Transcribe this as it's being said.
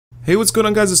Hey, what's going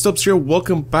on guys, it's Stubbs here,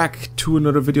 welcome back to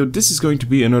another video. This is going to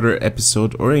be another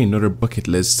episode or another bucket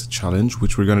list challenge,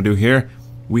 which we're gonna do here.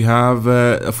 We have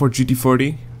a Ford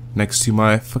GT40 next to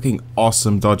my fucking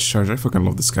awesome Dodge Charger. I fucking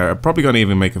love this car. I'm probably gonna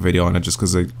even make a video on it just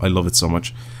because I love it so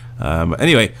much.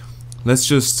 Anyway, let's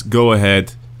just go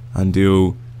ahead and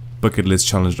do bucket list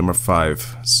challenge number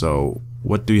 5. So,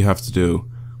 what do you have to do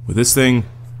with this thing?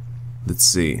 Let's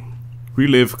see.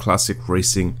 Relive classic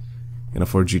racing in a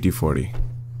Ford GT40.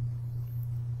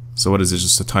 So what is it,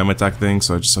 just a time attack thing?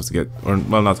 So I just have to get, or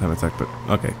well, not time attack, but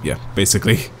okay, yeah,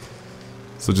 basically.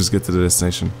 So just get to the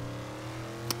destination.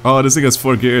 Oh, this thing has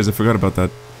 4 gears, I forgot about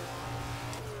that.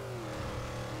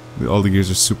 All the gears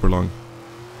are super long.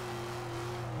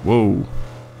 Whoa.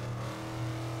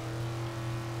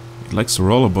 It likes to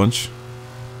roll a bunch.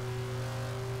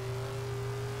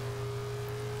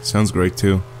 Sounds great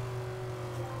too.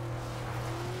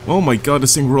 Oh my god,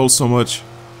 this thing rolls so much.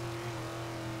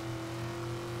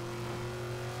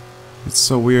 It's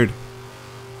so weird.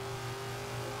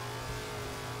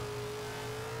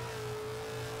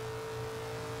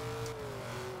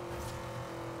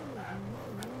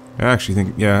 I actually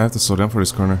think, yeah, I have to slow down for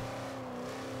this corner.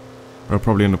 Or I'll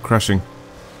probably end up crashing.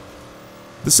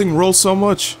 This thing rolls so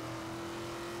much.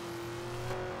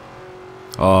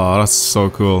 Oh, that's so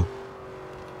cool.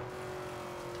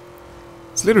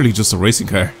 It's literally just a racing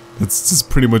car. That's just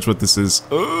pretty much what this is.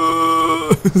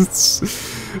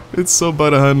 It's so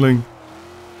bad at handling.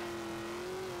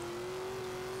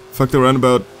 Fuck the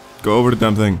roundabout. Go over the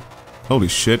damn thing. Holy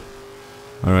shit.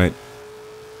 Alright.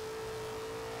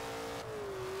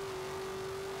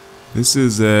 This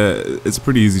is it's a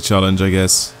pretty easy challenge, I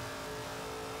guess.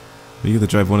 You get to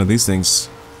drive one of these things.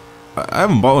 I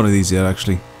haven't bought one of these yet,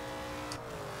 actually.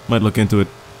 Might look into it.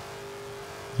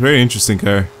 Very interesting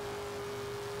car.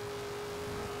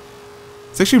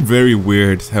 It's actually very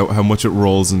weird how much it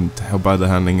rolls and how bad the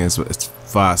handling is. It's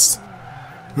fast.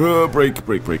 Brake.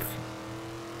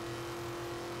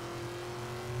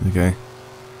 Okay.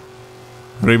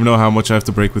 I don't even know how much I have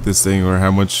to brake with this thing, or how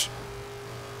much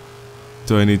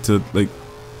do I need to, like,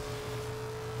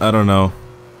 I don't know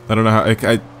how,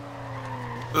 okay,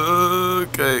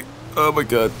 oh my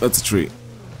god, that's a tree.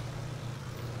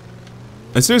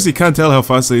 I seriously can't tell how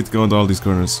fast I need to go into all these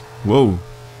corners. Whoa.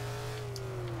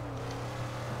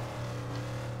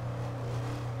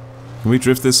 Can we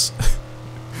drift this?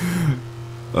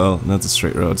 Well, that's a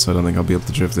straight road, so I don't think I'll be able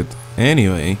to drift it.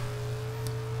 Anyway.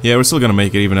 Yeah, we're still gonna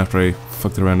make it even after I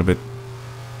fucked around a bit.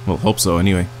 Well, hope so,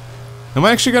 anyway. Am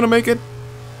I actually gonna make it?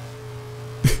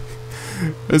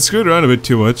 I screwed around a bit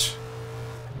too much.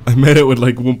 I made it with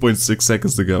like 1.6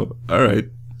 seconds to go. Alright.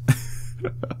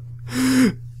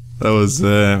 That was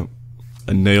a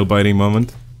nail-biting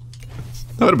moment.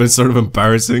 That would have been sort of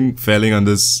embarrassing, failing on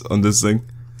this thing.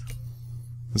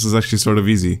 This was actually sort of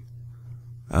easy.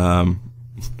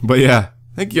 But yeah,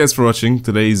 thank you guys for watching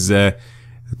today's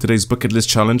bucket list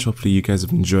challenge. Hopefully you guys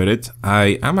have enjoyed it.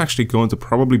 I am actually going to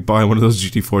probably buy one of those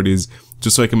GT40s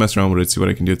just so I can mess around with it, see what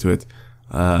I can do to it.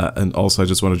 And also I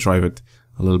just want to drive it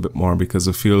a little bit more because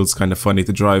it feels kind of funny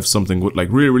to drive something with like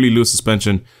really loose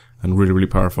suspension and really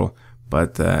powerful.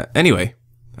 But anyway,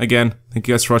 again, thank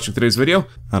you guys for watching today's video,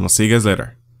 and I'll see you guys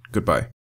later. Goodbye.